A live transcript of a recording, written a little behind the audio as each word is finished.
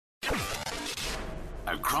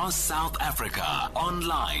Across South Africa,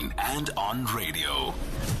 online and on radio.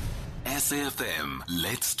 SAFM,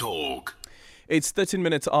 let's talk. It's 13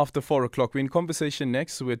 minutes after 4 o'clock. We're in conversation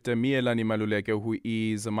next with Miyelani Maluleke, who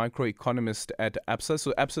is a macroeconomist at Absa.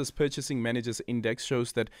 So Absa's Purchasing Managers Index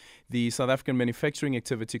shows that the South African manufacturing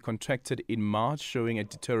activity contracted in March, showing a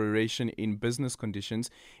deterioration in business conditions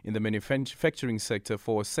in the manufacturing sector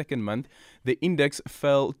for a second month. The index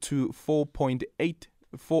fell to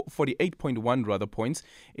 48.1 points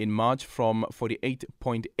in March from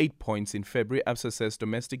 48.8 points in February. Absa says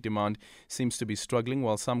domestic demand seems to be struggling,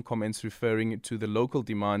 while some comments referring to the local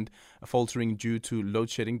demand faltering due to load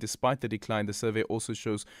shedding. Despite the decline, the survey also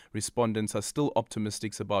shows respondents are still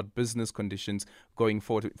optimistic about business conditions going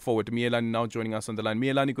forward. Miyelani now joining us on the line.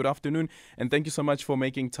 Miyelani, good afternoon, and thank you so much for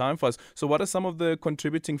making time for us. So what are some of the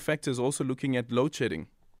contributing factors also looking at load shedding?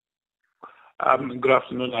 Good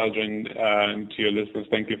afternoon, Aldrin, and to your listeners.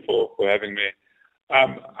 Thank you for having me.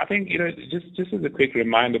 I think, just as a quick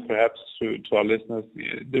reminder, perhaps to our listeners,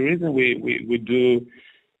 the reason we do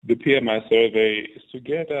the PMI survey is to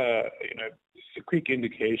get a quick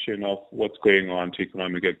indication of what's going on to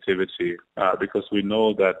economic activity, because we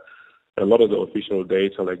know that a lot of the official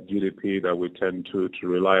data like GDP that we tend to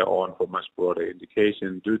rely on for much broader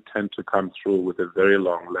indication do tend to come through with a very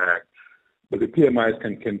long lag. But the PMIs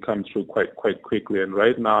can come through quite quickly. And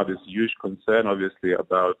right now, there's huge concern, obviously,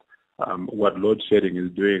 about what load shedding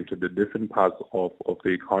is doing to the different parts of the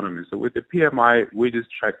economy. So with the PMI, we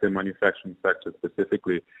just track the manufacturing sector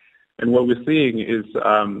specifically. And what we're seeing is,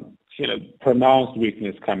 pronounced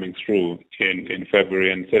weakness coming through in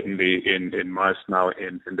February and certainly in March now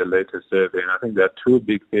in the latest survey. And I think there are two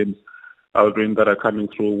big themes, Aldrin, that are coming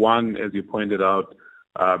through. One, as you pointed out,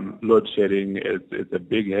 load shedding is a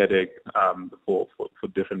big headache for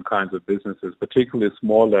different kinds of businesses, particularly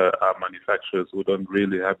smaller manufacturers who don't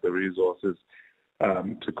really have the resources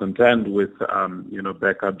to contend with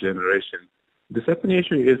backup generation. The second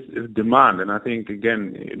issue is demand, and I think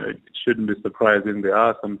again it shouldn't be surprising. There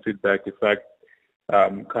are some feedback effects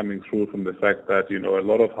coming through from the fact that a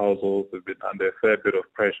lot of households have been under a fair bit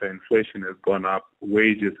of pressure. Inflation has gone up,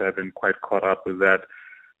 wages haven't quite caught up with that.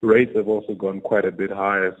 Rates have also gone quite a bit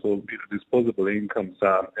higher, so disposable incomes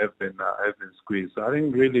have been squeezed. So I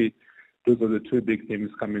think really those are the two big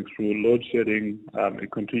things coming through: load shedding, a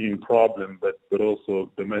continuing problem, but also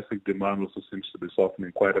domestic demand also seems to be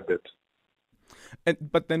softening quite a bit.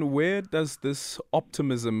 But then where does this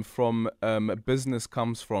optimism from business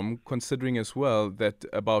comes from, considering as well that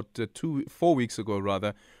about 4 weeks ago,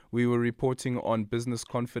 rather, we were reporting on business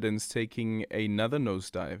confidence taking another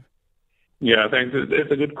nosedive? Yeah, thanks.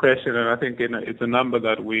 It's a good question, and I think it's a number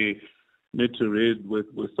that we need to read with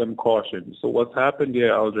some caution. So what's happened here,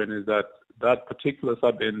 Aldrin, is that particular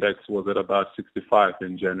sub-index was at about 65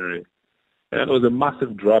 in January. And it was a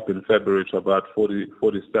massive drop in February to about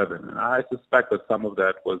 47. And I suspect that some of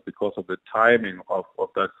that was because of the timing of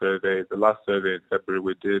that survey. The last survey in February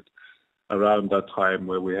we did around that time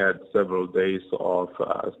where we had several days of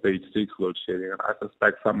stage 6 load shedding. And I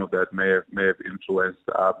suspect some of that may have influenced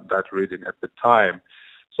that reading at the time.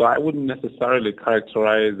 So I wouldn't necessarily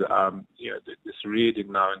characterize this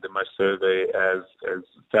reading now in the March survey as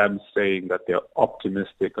them saying that they're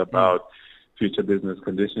optimistic about future business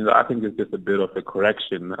conditions. I think it's just a bit of a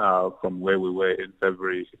correction from where we were in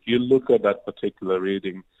February. If you look at that particular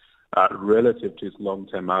reading, relative to its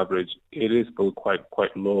long-term average, it is still quite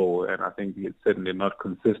low, and I think it's certainly not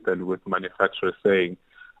consistent with manufacturers saying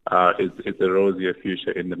it's a rosier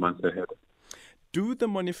future in the months ahead. Do the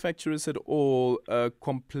manufacturers at all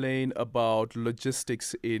complain about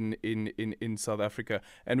logistics in South Africa?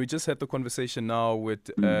 And we just had the conversation now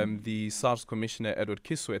with the SARS Commissioner, Edward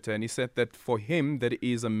Kisweta, and he said that for him that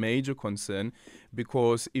is a major concern,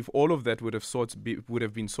 because if all of that would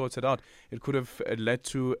have been sorted out, it could have led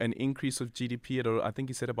to an increase of GDP at, I think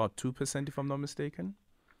he said about 2%, if I'm not mistaken.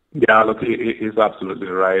 Yeah, look, he's absolutely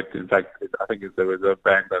right. In fact, I think it's the Reserve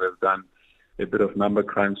Bank that has done a bit of number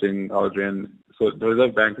crunching, Aldrin. So the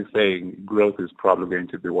Reserve Bank is saying growth is probably going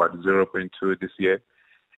to be, 0.2 this year.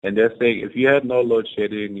 And they're saying if you had no load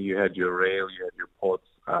shedding, you had your rail, you had your ports,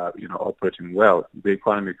 operating well, the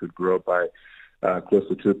economy could grow by close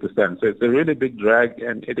to 2%. So it's a really big drag,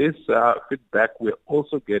 and it is feedback we're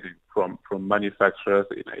also getting from manufacturers.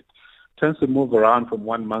 It tends to move around from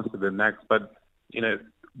one month to the next, but,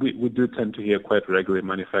 we do tend to hear quite regularly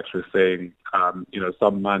manufacturers saying,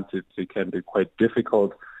 some months it can be quite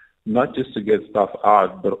difficult, not just to get stuff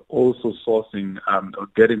out, but also sourcing or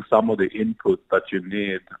getting some of the inputs that you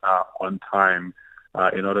need on time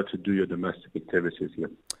in order to do your domestic activities here.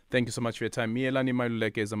 Thank you so much for your time. Miyelani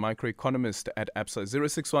Maluleke is a microeconomist at Absa.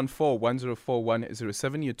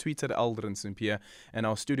 0614-104107. Your tweet at Aldrin Simpia. And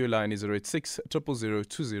our studio line is 086 000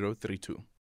 2032.